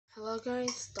Hello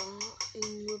guys,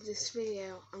 starting with this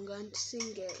video, I'm going to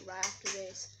sing it right after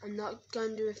this. I'm not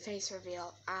going to do a face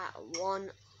reveal at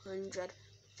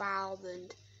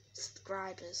 100,000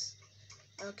 subscribers.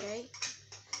 Okay?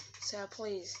 So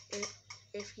please,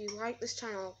 if you like this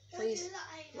channel, please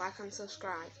like and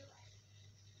subscribe.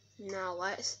 Now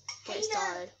let's get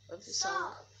started with the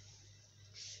song.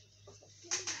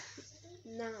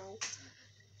 Now,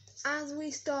 as we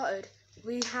started,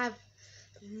 we have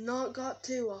not got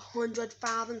to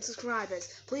 100,000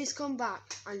 subscribers. Please come back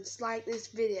and like this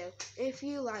video. If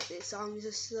you like this song,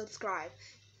 just subscribe.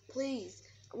 Please,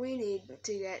 we need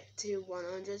to get to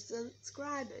 100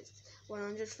 subscribers.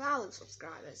 100,000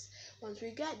 subscribers. Once we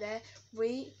get there,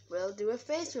 we will do a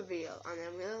face reveal and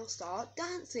then we'll start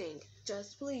dancing.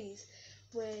 Just please,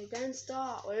 we're going to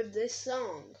start with this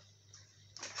song.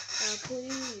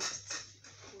 Please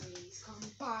come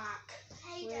back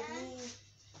with me.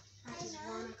 I just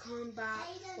wanna come back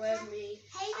with me.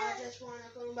 I just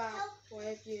wanna come back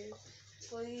with you.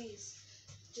 Please,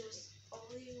 just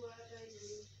all you ever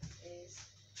do is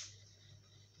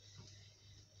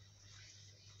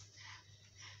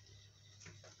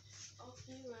all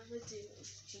you ever do is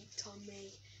cheat on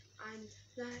me, and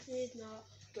that is not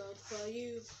good for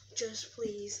you. Just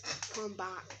please come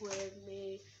back with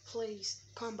me. Please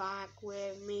come back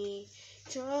with me.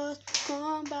 Just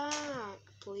come back,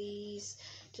 please.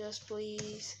 Just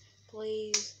please,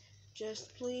 please,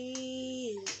 just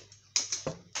please.